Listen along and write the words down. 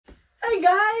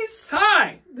guys!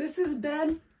 Hi! This is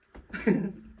Ben.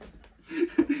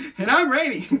 And I'm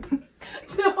Rainy.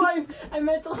 No, I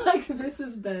meant to this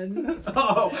is Ben.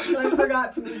 Oh. But I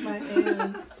forgot to move my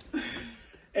hand.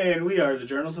 And we are the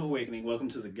Journals of Awakening. Welcome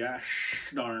to the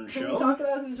gosh darn show. Can we talk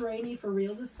about who's Rainy for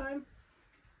real this time?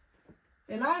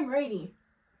 And I'm Rainy.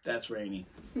 That's Rainy.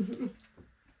 It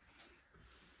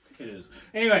is.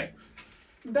 Anyway.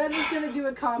 Ben is going to do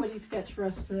a comedy sketch for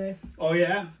us today. Oh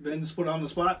yeah? Ben's put on the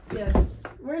spot? Yes.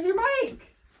 Where's your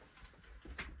mic?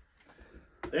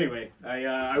 Anyway,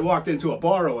 I walked into a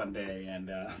bar one day, and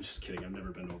I'm just kidding, I've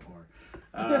never been to a bar.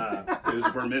 It was a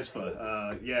bar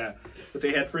mitzvah, yeah. But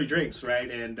they had free drinks, right?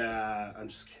 And I'm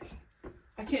just kidding.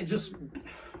 I can't just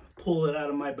pull it out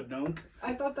of my badunk.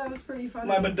 I thought that was pretty funny.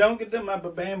 My badunk, my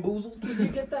bamboozled. Did you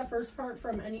get that first part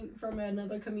from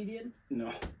another comedian?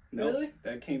 No. Really?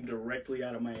 That came directly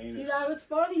out of my anus. See, that was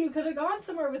funny. You could have gone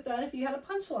somewhere with that if you had a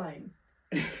punchline.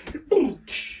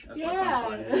 That's yeah.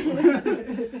 my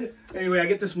punchline. Anyway, I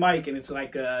get this mic and it's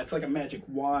like a magic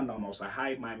wand almost. I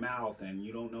hide my mouth and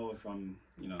you don't know if I'm,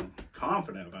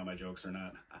 confident about my jokes or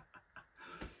not.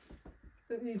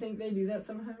 Do you think they do that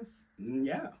sometimes?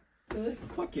 Yeah. Really?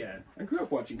 Fuck yeah. I grew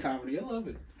up watching comedy. I love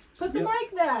it. Put the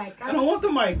mic back. I don't want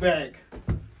the mic back.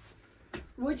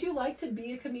 Would you like to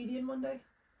be a comedian one day?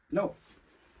 No.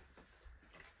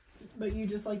 But you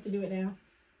just like to do it now?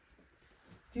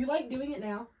 Do you like doing it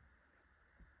now?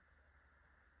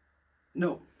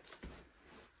 No.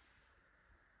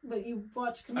 But you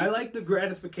watch comedy? I like the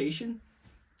gratification.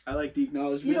 I like the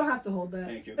acknowledgement. You don't have to hold that.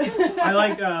 Thank you. I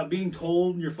like being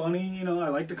told you're funny. I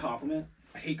like the compliment.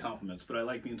 I hate compliments, but I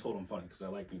like being told I'm funny because I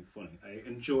like being funny. I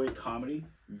enjoy comedy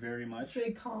very much.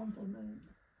 Say compliment.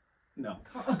 No.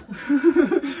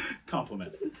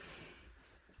 Compliment.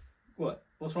 What?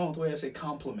 What's wrong with the way I say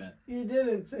compliment? You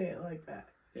didn't say it like that.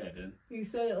 Yeah, I did. You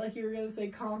said it like you were going to say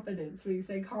confidence, but you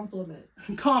say compliment.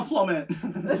 Compliment.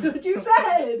 That's what you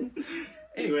said.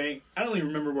 Anyway, I don't even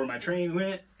remember where my train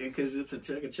went because it's a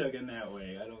chugging that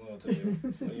way. I don't know what to do.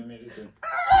 What do you want me to do?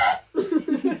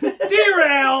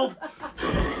 Derailed!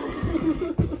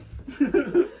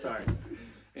 Sorry.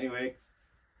 Anyway.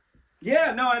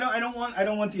 Yeah, no, I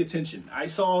don't want the attention. I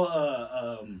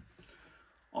saw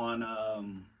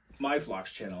on my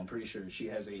Vlog's channel, I'm pretty sure she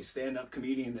has a stand-up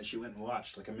comedian that she went and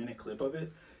watched, like a minute clip of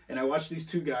it. And I watched these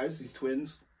two guys, these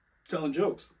twins, telling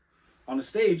jokes on a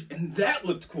stage, and that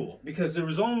looked cool because there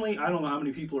was only, I don't know how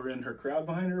many people are in her crowd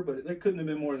behind her, but there couldn't have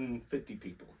been more than 50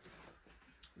 people.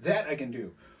 That I can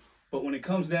do. But when it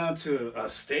comes down to a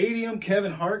stadium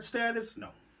Kevin Hart status, no,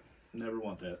 never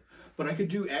want that. But I could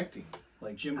do acting,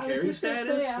 like Jim Carrey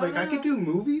status. I could do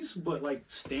movies, but like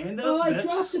stand-up. Oh, I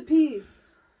dropped a piece.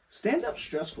 Stand-up's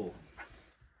stressful.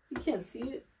 You can't see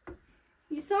it.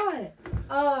 You saw it.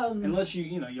 Unless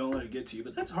you don't let it get to you,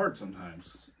 but that's hard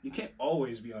sometimes. You can't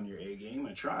always be on your A game.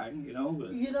 I try,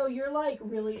 but you're like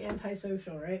really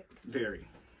antisocial, right? Very.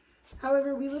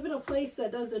 However, we live in a place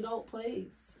that does adult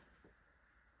plays.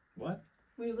 What?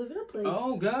 We live in a place.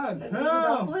 Oh God! That does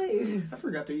adult plays. I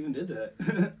forgot they even did that.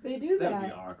 They do that. That'd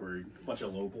be awkward. A bunch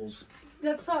of locals.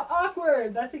 That's not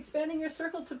awkward. That's expanding your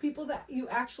circle to people that you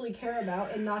actually care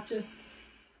about and not just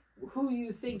who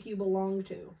you think you belong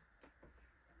to.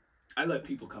 I let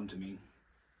people come to me.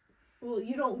 Well,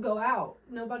 you don't go out.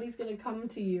 Nobody's going to come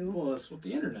to you. Well, that's what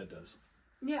the internet does.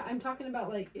 Yeah, I'm talking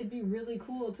about, it'd be really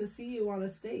cool to see you on a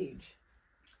stage.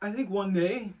 I think one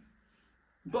day,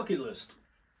 bucket list.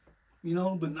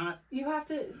 But not... You have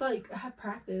to, have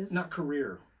practice. Not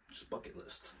career. Just bucket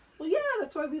list. Well, yeah,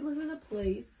 that's why we live in a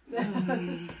place that has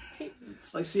a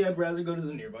stage. See, I'd rather go to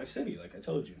the nearby city, like I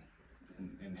told you,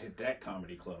 and hit that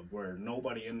comedy club where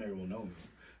nobody in there will know me.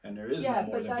 And there is no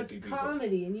more than 50 people. Yeah, but that's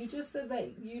comedy, and you just said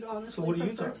that you'd honestly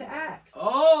prefer to act.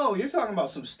 Oh, you're talking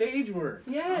about some stage work.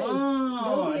 Yes.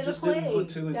 Oh, I just didn't put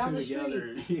two and two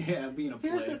together. Yeah, being a play.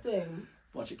 Here's the thing.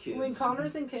 Bunch of kids. When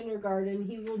Connor's in kindergarten,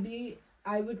 he will be,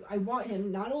 I want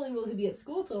him, not only will he be at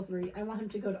school till 3, I want him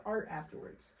to go to art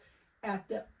afterwards. At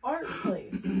the art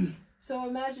place. So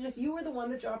imagine if you were the one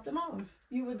that dropped him off.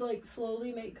 You would,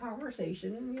 slowly make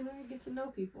conversation and, get to know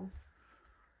people.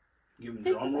 Give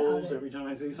them drum rolls every time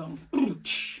I say something.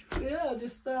 Just,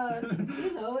 I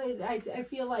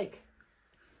feel like,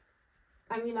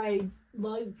 I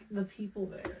like the people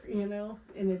there,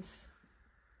 and it's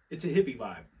a hippie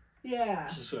vibe. Yeah.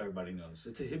 Just so everybody knows.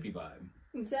 It's a hippie vibe.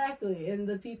 Exactly, and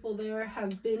the people there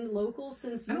have been local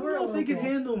since you were I don't know if they can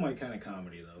handle my kind of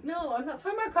comedy, though. No, I'm not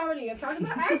talking about comedy. I'm talking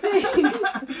about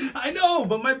acting. I know,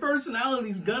 but my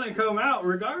personality's gonna come out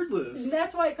regardless. And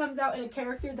that's why it comes out in a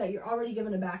character that you're already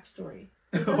given a backstory.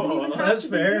 It doesn't even have that's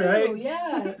to be fair, you. right?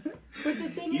 Yeah. But the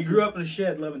thing You is, grew up in a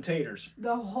shed loving taters.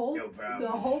 the whole No problem.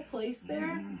 the whole place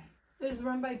there is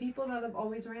run by people that have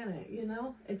always ran it. You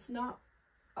know, it's not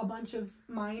a bunch of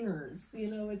minors. You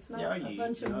know, it's not a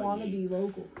bunch of wannabe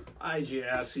locals.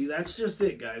 Yeah, see, that's just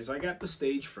it, guys. I got the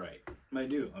stage fright. I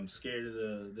do. I'm scared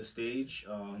of the stage.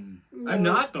 No, I'm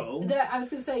not, though. I was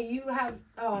gonna say you have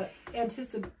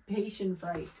anticipation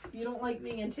fright. You don't like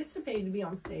being anticipated to be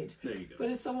on stage. There you go. But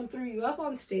if someone threw you up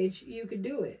on stage, you could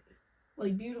do it,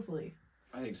 like, beautifully.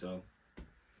 I think so.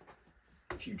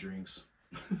 A few drinks.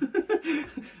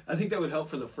 I think that would help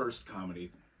for the first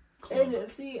comedy club. And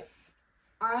see,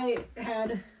 I'm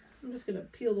just gonna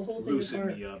peel the whole thing Loosen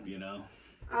apart. me up, you know.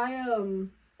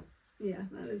 Yeah,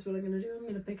 that is what I'm gonna do. I'm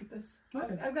gonna pick at this.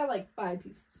 Okay. I've got like 5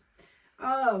 pieces.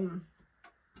 I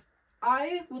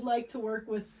would like to work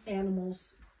with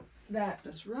animals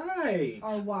That's right.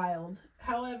 are wild.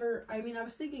 However, I mean, I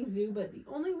was thinking zoo, but the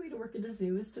only way to work at a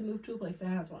zoo is to move to a place that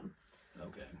has one.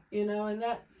 Okay. You know, and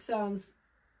that sounds...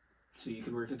 So you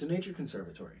could work at the nature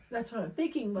conservatory. That's what I'm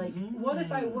thinking. Like, what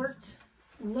if I worked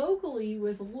locally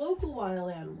with local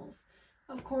wild animals?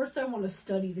 Of course I want to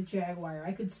study the jaguar.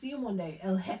 I could see him one day.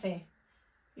 El Jefe.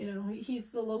 You know,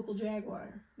 he's the local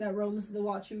jaguar that roams the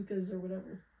Huachucas or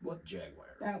whatever. What jaguar?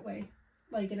 That way.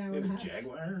 Like an hour We and a have a half.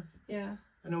 jaguar? Yeah.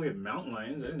 I know we have mountain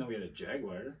lions. I didn't know we had a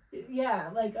jaguar. Yeah,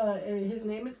 like, his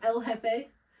name is El Jefe.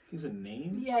 He's a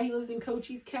name? Yeah, he lives in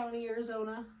Cochise County,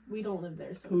 Arizona. We don't live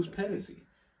there, so... Whose pet is he?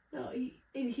 No,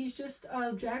 he's just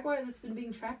a jaguar that's been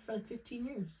being tracked for like 15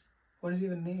 years. What is he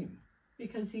even name?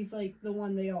 Because he's like the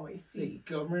one they always see. They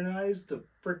governized the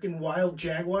frickin' wild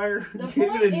jaguar? The Give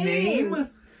point it a name?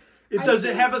 is, Does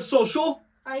it have a social?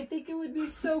 I think it would be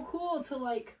so cool to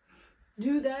like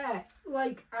do that.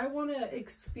 Like, I want to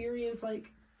experience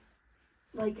like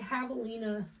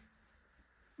javelina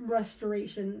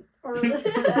restoration or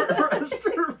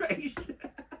Restoration.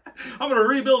 I'm gonna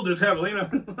rebuild this javelina.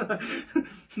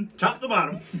 Top to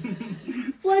bottom.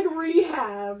 like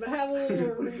rehab.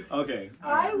 Javelina. Okay.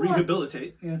 I want-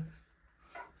 rehabilitate. Yeah.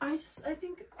 I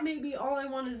think maybe all I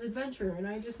want is adventure, and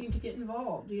I just need to get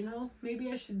involved. You know,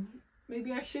 maybe I should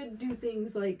do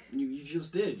things like. You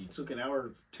just did. You took an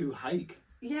hour to hike.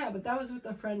 Yeah, but that was with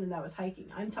a friend, and that was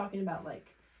hiking. I'm talking about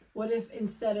like, what if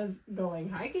instead of going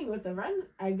hiking with a friend,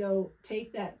 I go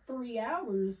take that 3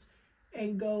 hours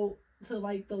and go to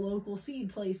like the local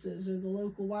seed places or the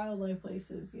local wildlife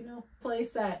places, you know?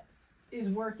 Place that is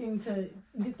working to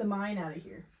get the mine out of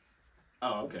here.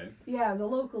 Oh, okay. Yeah, the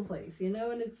local place, you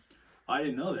know, and it's... I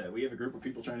didn't know that. We have a group of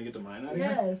people trying to get the mine out of here?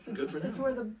 Yes, Good for them. it's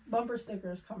where the bumper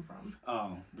stickers come from.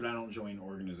 Oh, but I don't join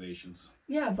organizations.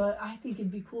 Yeah, but I think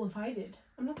it'd be cool if I did.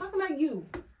 I'm not talking about you.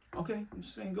 Okay, I'm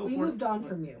just saying go We for it. moved on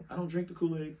from you. I don't drink the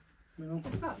Kool-Aid. You know?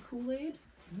 It's not Kool-Aid.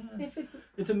 Yeah. If it's...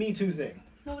 It's a Me Too thing.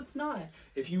 No, it's not.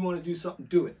 If you want to do something,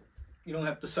 do it. You don't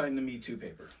have to sign the Me Too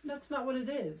paper. That's not what it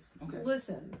is. Okay.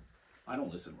 Listen, I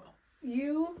don't listen well.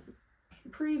 you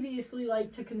previously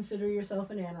liked to consider yourself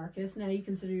an anarchist. Now you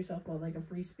consider yourself, what, like a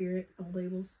free spirit? No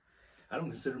labels? I don't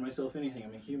consider myself anything.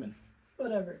 I'm a human.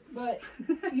 Whatever. But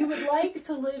you would like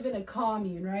to live in a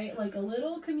commune, right? Like a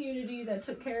little community that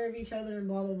took care of each other and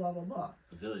blah, blah, blah, blah, blah.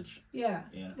 The village. Yeah.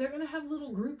 Yeah. They're going to have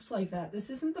little groups like that. This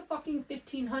isn't the fucking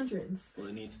 1500s. Well,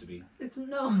 it needs to be. It's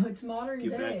modern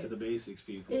Get day. back to the basics,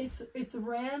 people. This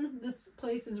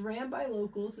place is ran by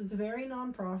locals. It's very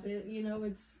non-profit. You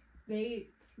know, they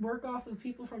work off of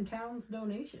people from town's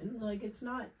donations. Like, it's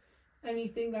not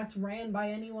anything that's ran by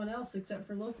anyone else except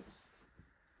for locals.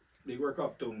 They work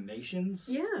off donations?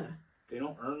 Yeah. They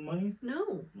don't earn money?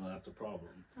 No. Well, that's a problem.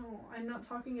 No, I'm not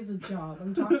talking as a job.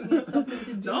 I'm talking as something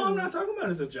to do. No, I'm not talking about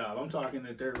it as a job. I'm talking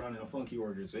that they're running a funky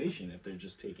organization if they're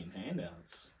just taking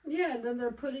handouts. Yeah, and then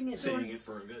they're putting it Saying towards... it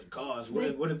for a good cause.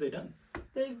 What have they done?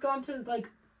 They've gone to, like,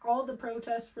 all the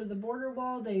protests for the border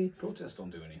wall. Protests don't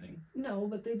do anything. No,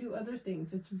 but they do other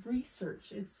things. It's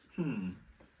research. It's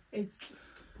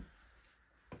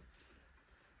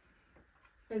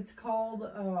called,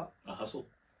 A hustle?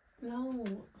 no,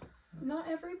 not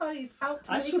everybody's out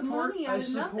to I make support- money out I of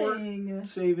support- nothing.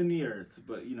 Saving the earth.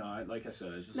 But, you know, like I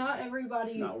said, it's just Not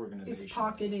everybody not organization. is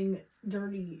pocketing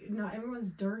dirty. Not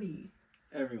everyone's dirty.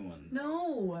 Everyone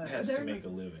No. has to make a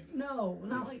living. No,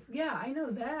 not like, yeah, I know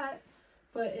that,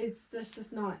 but that's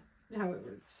just not how it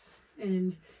works.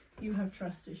 And you have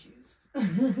trust issues.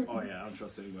 Oh, yeah, I don't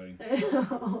trust anybody.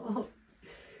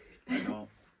 I know.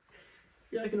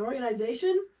 You're like, an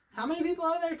organization? How many people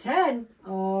are there? 10.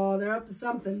 Oh, they're up to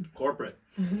something. Corporate.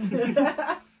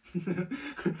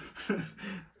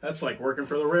 That's like working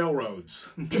for the railroads.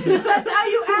 That's how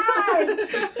you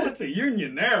act. That's a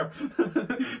union there.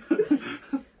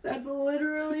 That's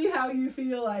literally how you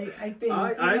feel, I think.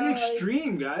 I'm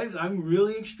extreme, guys. I'm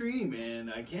really extreme,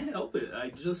 and I can't help it. I'm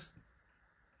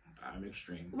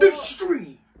extreme. Well,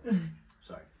 extreme!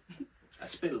 Sorry. I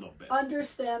spit a little bit.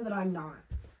 Understand that I'm not.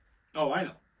 Oh, I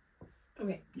know.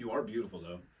 Okay. You are beautiful,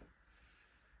 though.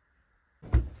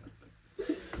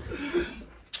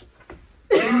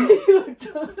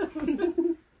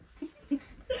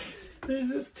 There's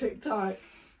this TikTok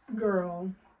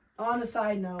girl, on a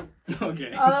side note,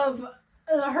 Okay. of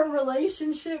her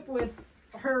relationship with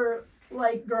her,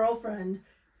 like, girlfriend,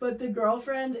 but the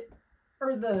girlfriend,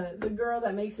 or the girl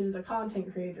that makes it is a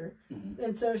content creator. Mm-hmm.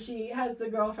 And so she has the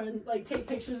girlfriend, like, take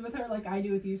pictures with her like I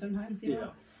do with you sometimes, you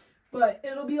know? But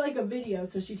it'll be like a video,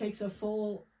 so she takes a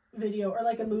full video, or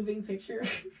like a moving picture,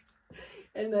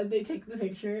 and then they take the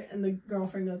picture, and the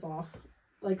girlfriend goes off,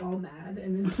 like, all mad,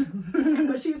 and it's,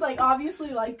 but she's, like,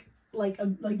 obviously, like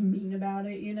mean about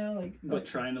it, you know, but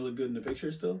trying to look good in the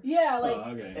picture still. Yeah, like,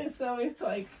 okay. And so it's,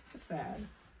 like, sad.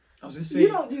 I was gonna say, you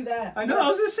don't do that. I know. I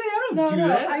was gonna say I don't do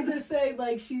that. I just say,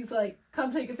 like, she's like,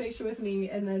 come take a picture with me,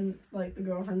 and then, like, the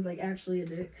girlfriend's like actually a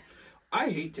dick. I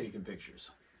hate taking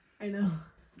pictures. I know.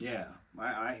 Yeah,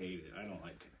 I hate it. I don't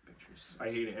like taking pictures.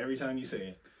 I hate it every time you say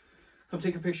it. Come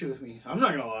take a picture with me. I'm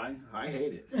not gonna lie. I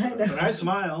hate it. I know. But I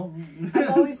smile.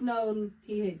 I've always known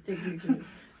he hates taking pictures.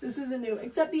 This isn't new.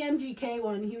 Except the MGK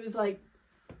one. He was like,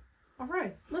 all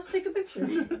right, let's take a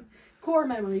picture. Core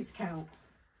memories count.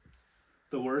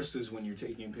 The worst is when you're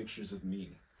taking pictures of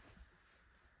me.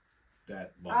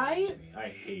 That bothers me. I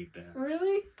hate that.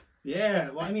 Really?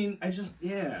 Yeah. Well, I mean, I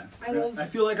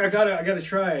feel like I gotta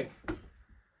try.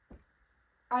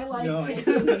 I like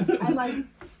I like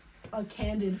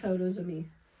candid photos of me.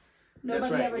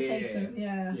 Nobody ever takes them.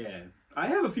 Yeah. Yeah. I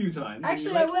have a few times.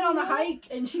 Actually, I went on a hike,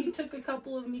 and she took a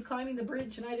couple of me climbing the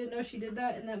bridge, and I didn't know she did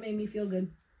that, and that made me feel good.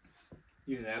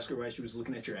 You didn't ask her why she was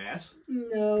looking at your ass?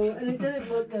 No, and it didn't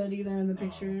look good either in the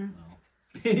picture.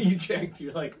 Oh, no. You checked.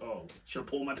 You're like, oh, should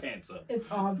pull my pants up. It's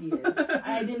obvious.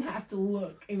 I didn't have to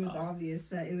look. It was obvious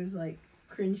that it was, like,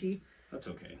 cringy. That's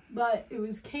okay. But it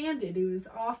was candid. It was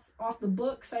off the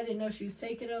books. I didn't know she was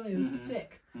taking them. It was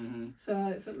sick. Mm-hmm.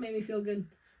 So it made me feel good.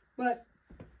 But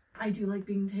I do like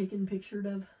being taken pictured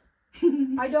of.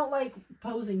 I don't like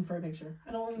posing for a picture.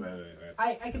 I don't.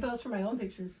 Right. I can pose for my own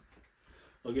pictures.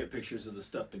 We'll get pictures of the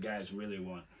stuff the guys really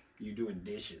want. You doing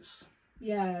dishes.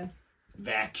 Yeah.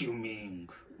 Vacuuming.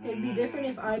 It'd be different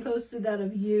if I posted that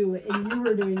of you and you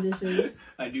were doing dishes.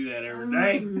 I do that every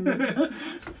night.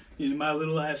 In my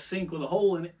little ass sink with a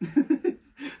hole in it.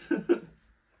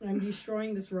 I'm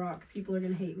destroying this rock. People are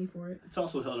going to hate me for it. It's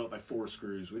also held up by 4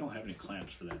 screws. We don't have any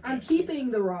clamps for that. I'm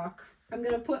keeping the rock. I'm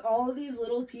going to put all of these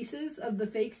little pieces of the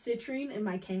fake citrine in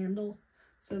my candle.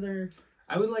 So they're...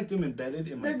 I would like them embedded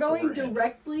in my They're going forehead.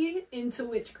 Directly into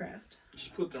witchcraft.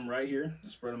 Just put them right here.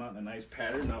 Spread them out in a nice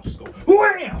pattern. And I'll just go,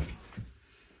 wham!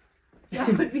 That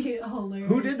would be hilarious.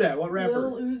 Who did that? What rapper?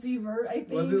 Lil Uzi Vert, I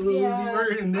think. Was it Lil Uzi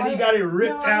Vert? And then he got it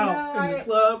ripped out in the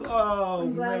club? Oh,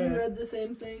 I'm glad man. we read the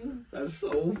same thing. That's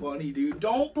so funny, dude.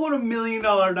 Don't put $1 million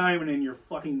diamond in your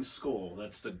fucking skull.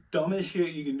 That's the dumbest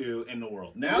shit you can do in the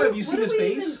world. Now, have you seen his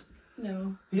face?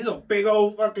 No. He's a big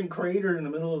old fucking crater in the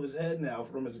middle of his head now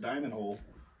from his diamond hole.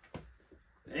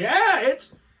 Yeah,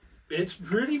 it's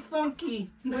pretty funky.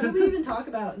 What did we even talk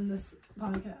about in this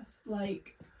podcast?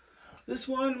 Like... This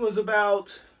one was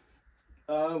about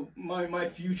my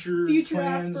future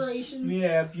plans. Aspirations.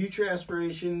 Yeah, future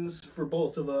aspirations for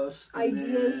both of us.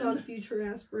 Ideas on future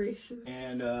aspirations.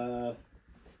 And that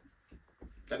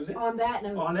was it. On that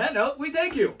note. On that note, we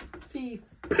thank you.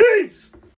 Peace. Peace!